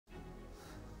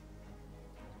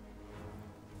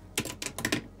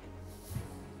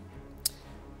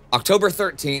October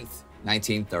 13th,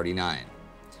 1939.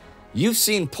 You've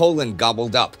seen Poland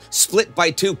gobbled up, split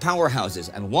by two powerhouses,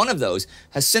 and one of those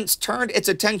has since turned its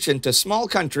attention to small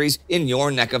countries in your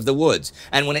neck of the woods.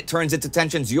 And when it turns its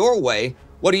attentions your way,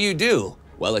 what do?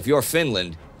 Well, if you're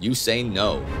Finland, you say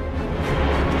no.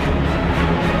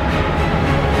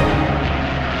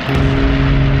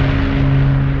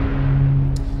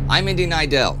 I'm Indy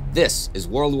Neidell. This is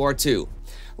World War II.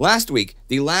 Last week,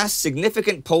 the last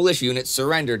significant Polish unit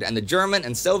surrendered and the German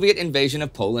and Soviet invasion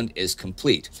of Poland is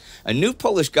complete. A new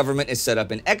Polish government is set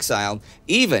up in exile,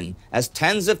 even as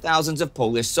tens of thousands of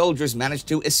Polish soldiers manage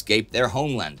to escape their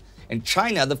homeland. In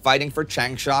China, the fighting for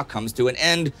Changsha comes to an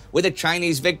end with a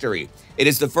Chinese victory. It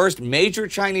is the first major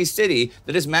Chinese city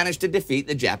that has managed to defeat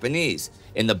the Japanese.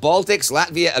 In the Baltics,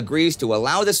 Latvia agrees to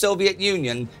allow the Soviet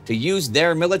Union to use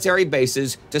their military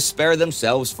bases to spare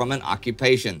themselves from an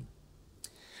occupation.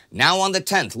 Now on the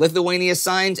 10th, Lithuania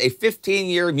signs a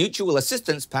 15-year mutual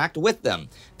assistance pact with them.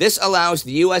 This allows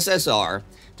the USSR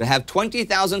to have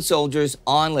 20,000 soldiers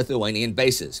on Lithuanian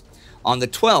bases. On the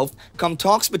 12th, come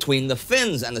talks between the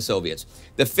Finns and the Soviets.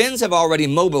 The Finns have already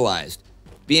mobilized,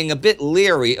 being a bit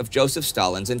leery of Joseph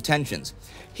Stalin's intentions.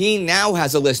 He now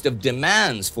has a list of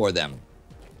demands for them.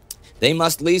 They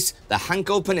must lease the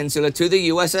Hanko Peninsula to the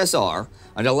USSR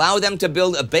and allow them to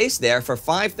build a base there for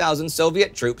 5,000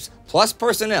 Soviet troops plus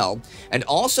personnel, and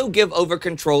also give over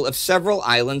control of several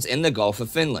islands in the Gulf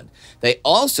of Finland. They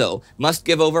also must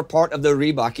give over part of the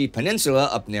Rybaki Peninsula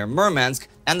up near Murmansk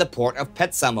and the port of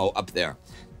Petsamo up there.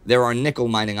 There are nickel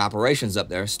mining operations up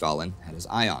there Stalin had his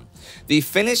eye on. The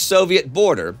Finnish-Soviet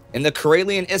border in the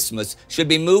Karelian Isthmus should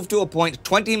be moved to a point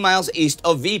 20 miles east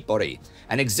of Viipuri,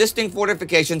 and existing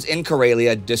fortifications in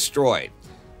Karelia destroyed.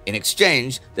 In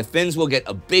exchange, the Finns will get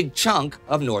a big chunk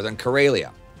of northern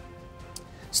Karelia.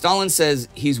 Stalin says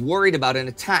he's worried about an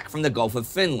attack from the Gulf of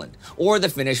Finland or the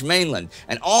Finnish mainland,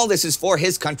 and all this is for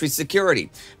his country's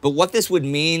security. But what this would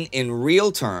mean in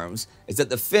real terms is that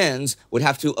the Finns would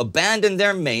have to abandon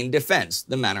their main defense,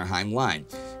 the Mannerheim Line.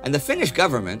 And the Finnish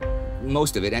government,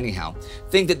 most of it anyhow,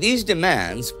 think that these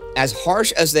demands, as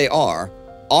harsh as they are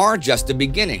just the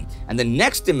beginning. And the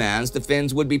next demands the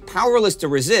Finns would be powerless to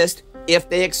resist if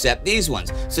they accept these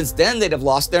ones, since then they'd have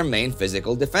lost their main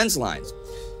physical defense lines.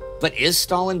 But is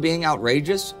Stalin being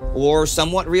outrageous or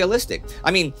somewhat realistic?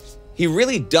 I mean, he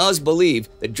really does believe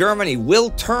that Germany will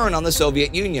turn on the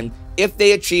Soviet Union if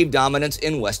they achieve dominance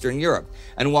in Western Europe.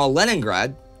 And while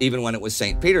Leningrad, even when it was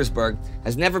St. Petersburg,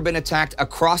 has never been attacked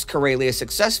across Karelia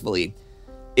successfully,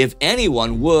 if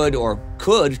anyone would or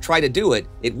could try to do it,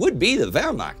 it would be the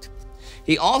Wehrmacht.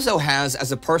 He also has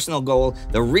as a personal goal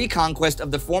the reconquest of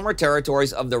the former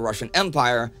territories of the Russian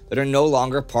Empire that are no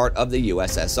longer part of the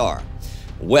USSR.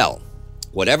 Well,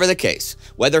 whatever the case,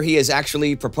 whether he is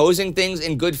actually proposing things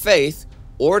in good faith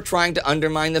or trying to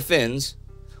undermine the Finns,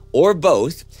 or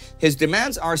both, his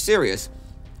demands are serious,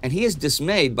 and he is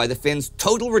dismayed by the Finns'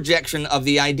 total rejection of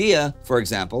the idea, for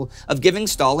example, of giving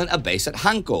Stalin a base at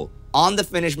Hanko on the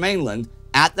Finnish mainland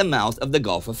at the mouth of the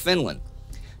Gulf of Finland.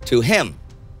 To him,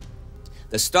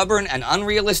 the stubborn and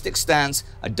unrealistic stance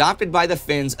adopted by the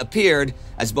Finns appeared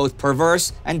as both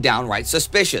perverse and downright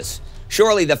suspicious.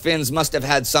 Surely the Finns must have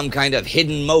had some kind of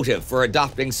hidden motive for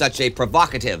adopting such a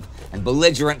provocative and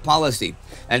belligerent policy.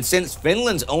 And since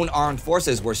Finland's own armed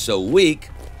forces were so weak,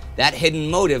 that hidden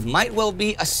motive might well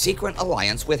be a secret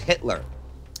alliance with Hitler.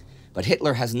 But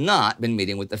Hitler has not been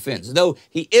meeting with the Finns, though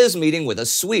he is meeting with a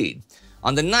Swede.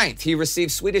 On the 9th, he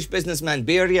received Swedish businessman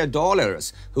Birger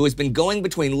Dahlers, who has been going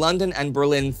between London and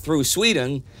Berlin through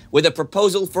Sweden, with a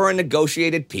proposal for a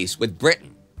negotiated peace with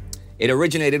Britain. It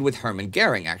originated with Hermann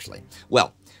Goering, actually.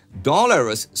 Well,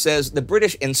 Dahlers says the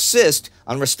British insist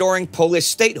on restoring Polish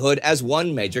statehood as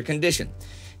one major condition.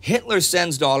 Hitler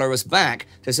sends Dahlers back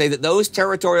to say that those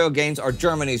territorial gains are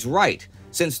Germany's right,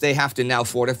 since they have to now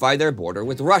fortify their border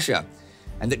with Russia,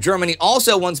 and that Germany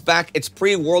also wants back its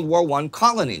pre-World War I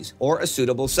colonies, or a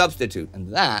suitable substitute,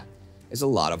 and that is a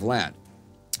lot of land.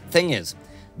 Thing is,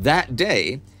 that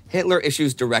day, Hitler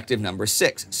issues Directive Number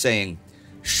 6, saying,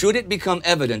 should it become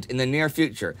evident in the near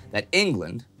future that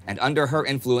England, and under her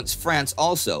influence France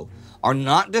also, are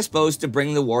not disposed to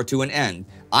bring the war to an end,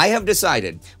 I have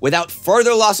decided, without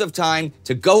further loss of time,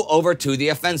 to go over to the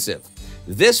offensive.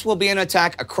 This will be an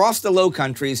attack across the Low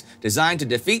Countries designed to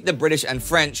defeat the British and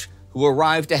French who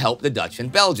arrive to help the Dutch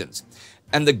and Belgians.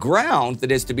 And the ground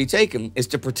that is to be taken is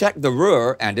to protect the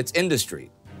Ruhr and its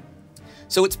industry.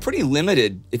 So it's pretty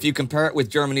limited if you compare it with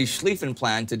Germany's Schlieffen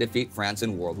plan to defeat France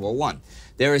in World War I.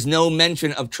 There is no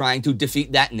mention of trying to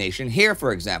defeat that nation here,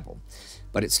 for example,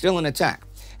 but it's still an attack.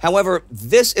 However,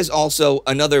 this is also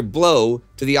another blow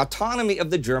to the autonomy of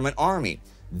the German army.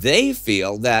 They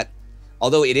feel that,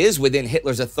 although it is within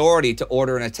Hitler's authority to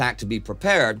order an attack to be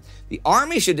prepared, the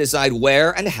army should decide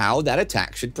where and how that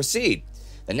attack should proceed.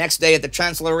 The next day at the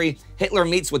Chancellery, Hitler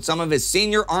meets with some of his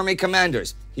senior army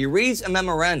commanders. He reads a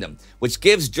memorandum which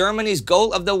gives Germany's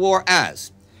goal of the war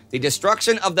as the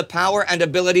destruction of the power and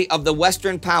ability of the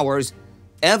Western powers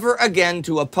ever again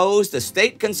to oppose the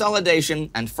state consolidation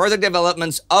and further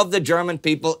developments of the German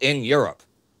people in Europe.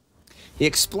 He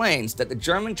explains that the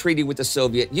German treaty with the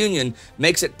Soviet Union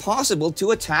makes it possible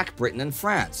to attack Britain and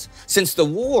France, since the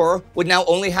war would now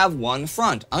only have one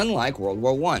front, unlike World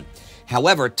War I.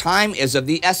 However, time is of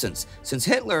the essence, since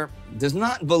Hitler does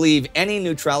not believe any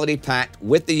neutrality pact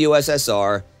with the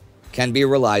USSR can be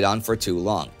relied on for too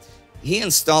long. He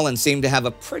and Stalin seem to have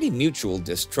a pretty mutual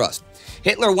distrust.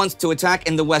 Hitler wants to attack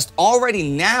in the West already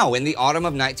now in the autumn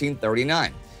of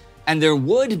 1939. And there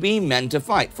would be men to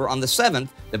fight, for on the 7th,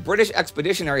 the British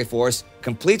Expeditionary Force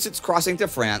completes its crossing to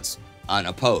France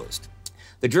unopposed.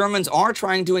 The Germans are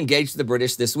trying to engage the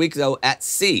British this week, though, at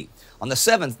sea. On the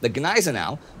 7th, the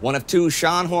Gneisenau, one of two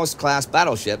Scharnhorst-class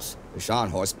battleships, the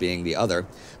Scharnhorst being the other,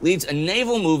 leads a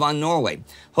naval move on Norway,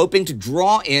 hoping to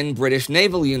draw in British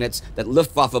naval units that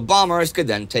Luftwaffe bombers could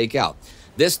then take out.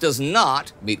 This does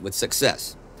not meet with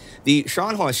success. The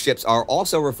Scharnhorst ships are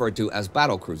also referred to as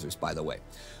battle cruisers, by the way.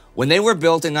 When they were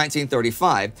built in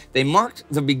 1935, they marked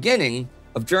the beginning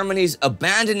of Germany's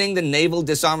abandoning the naval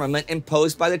disarmament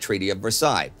imposed by the Treaty of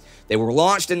Versailles. They were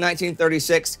launched in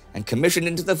 1936 and commissioned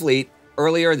into the fleet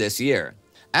earlier this year.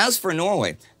 As for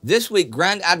Norway, this week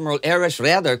Grand Admiral Erich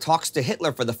Raeder talks to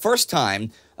Hitler for the first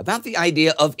time about the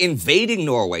idea of invading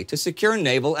Norway to secure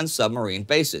naval and submarine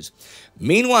bases.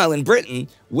 Meanwhile, in Britain,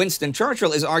 Winston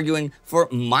Churchill is arguing for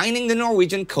mining the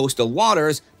Norwegian coastal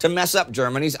waters to mess up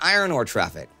Germany's iron ore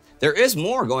traffic. There is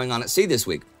more going on at sea this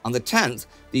week. On the 10th,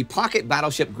 the pocket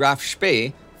battleship Graf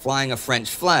Spee, flying a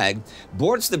French flag,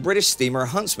 boards the British steamer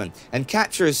Huntsman and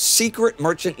captures secret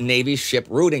merchant Navy ship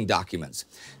routing documents.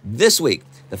 This week,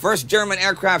 the first German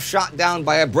aircraft shot down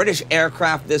by a British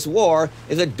aircraft this war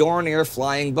is a Dornier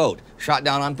flying boat, shot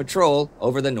down on patrol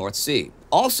over the North Sea.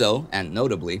 Also, and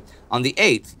notably, on the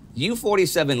 8th,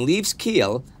 U-47 leaves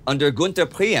Kiel under Günther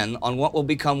Prien on what will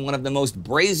become one of the most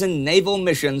brazen naval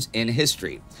missions in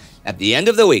history. At the end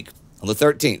of the week, on the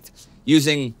 13th,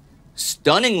 using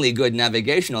stunningly good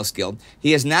navigational skill,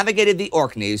 he has navigated the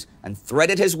Orkneys and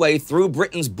threaded his way through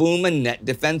Britain's boom and net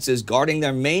defenses guarding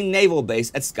their main naval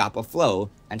base at Scapa Flow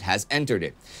and has entered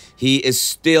it. He is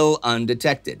still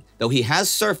undetected, though he has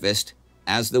surfaced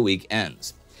as the week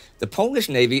ends. The Polish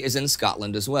Navy is in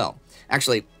Scotland as well.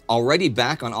 Actually, already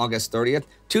back on August 30th,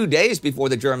 2 days before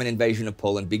the German invasion of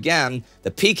Poland began,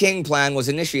 the Peking Plan was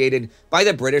initiated by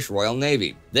the British Royal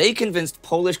Navy. They convinced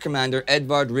Polish commander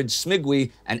Edward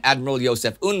Rydz-Śmigły and Admiral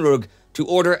Józef Unrug to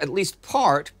order at least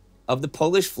part of the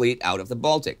Polish fleet out of the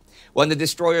Baltic. When the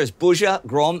destroyers Buzia,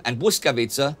 Grom, and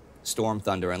Błyskawica, Storm,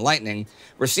 Thunder, and Lightning,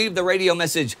 received the radio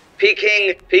message,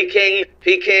 "Peking, Peking,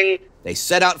 Peking," they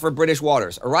set out for British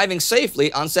waters, arriving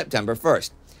safely on September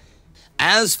 1st.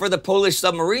 As for the Polish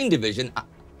submarine division,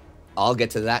 I'll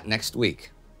get to that next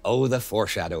week. Oh, the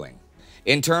foreshadowing.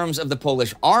 In terms of the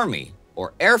Polish army,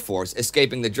 or Air Force,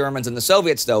 escaping the Germans and the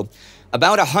Soviets, though,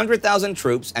 about 100,000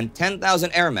 troops and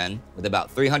 10,000 airmen, with about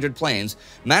 300 planes,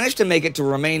 managed to make it to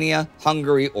Romania,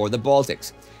 Hungary, or the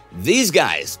Baltics. These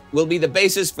guys will be the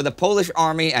basis for the Polish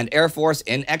Army and Air Force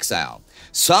in exile.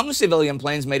 Some civilian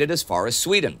planes made it as far as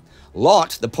Sweden.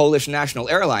 LOT, the Polish national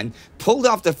airline, pulled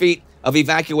off the feat of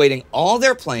evacuating all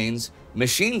their planes,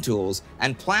 machine tools,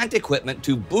 and plant equipment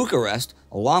to Bucharest,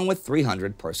 along with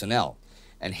 300 personnel.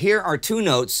 And here are two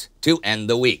notes to end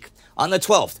the week. On the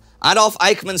 12th, Adolf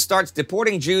Eichmann starts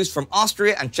deporting Jews from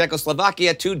Austria and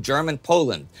Czechoslovakia to German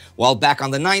Poland, while back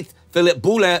on the 9th, Philipp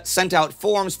Buhle sent out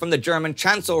forms from the German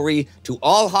Chancellery to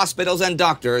all hospitals and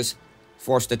doctors,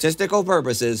 for statistical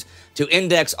purposes, to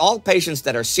index all patients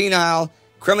that are senile,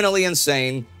 criminally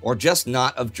insane, or just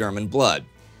not of German blood.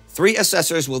 3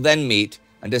 assessors will then meet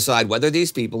and decide whether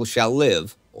these people shall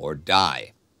live or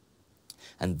die.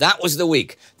 And that was the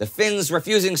week. The Finns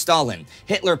refusing Stalin,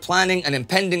 Hitler planning an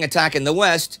impending attack in the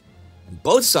West, and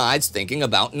both sides thinking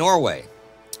about Norway.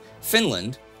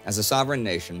 Finland, as a sovereign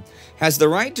nation, has the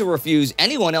right to refuse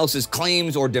anyone else's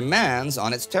claims or demands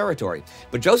on its territory.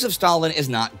 But Joseph Stalin is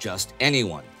not just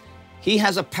anyone. He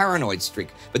has a paranoid streak.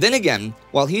 But then again,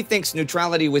 while he thinks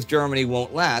neutrality with Germany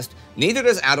won't last, neither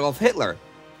does Adolf Hitler.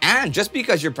 And just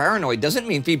because you're paranoid doesn't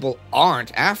mean people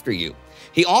aren't after you.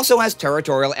 He also has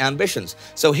territorial ambitions,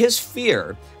 so his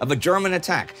fear of a German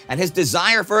attack and his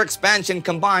desire for expansion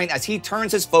combine as he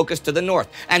turns his focus to the north.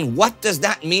 And what does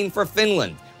that mean for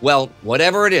Finland? Well,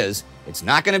 whatever it is It's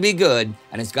not going to be good,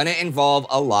 and it's going to involve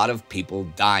a lot of people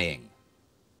dying.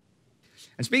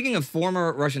 And speaking of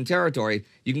former Russian territory,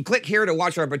 you can click here to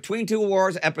watch our Between Two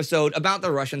Wars episode about the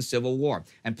Russian Civil War.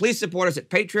 And please support us at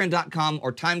patreon.com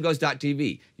or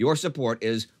timeghost.tv. Your support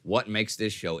is what makes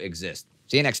this show exist.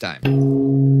 See you next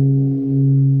time.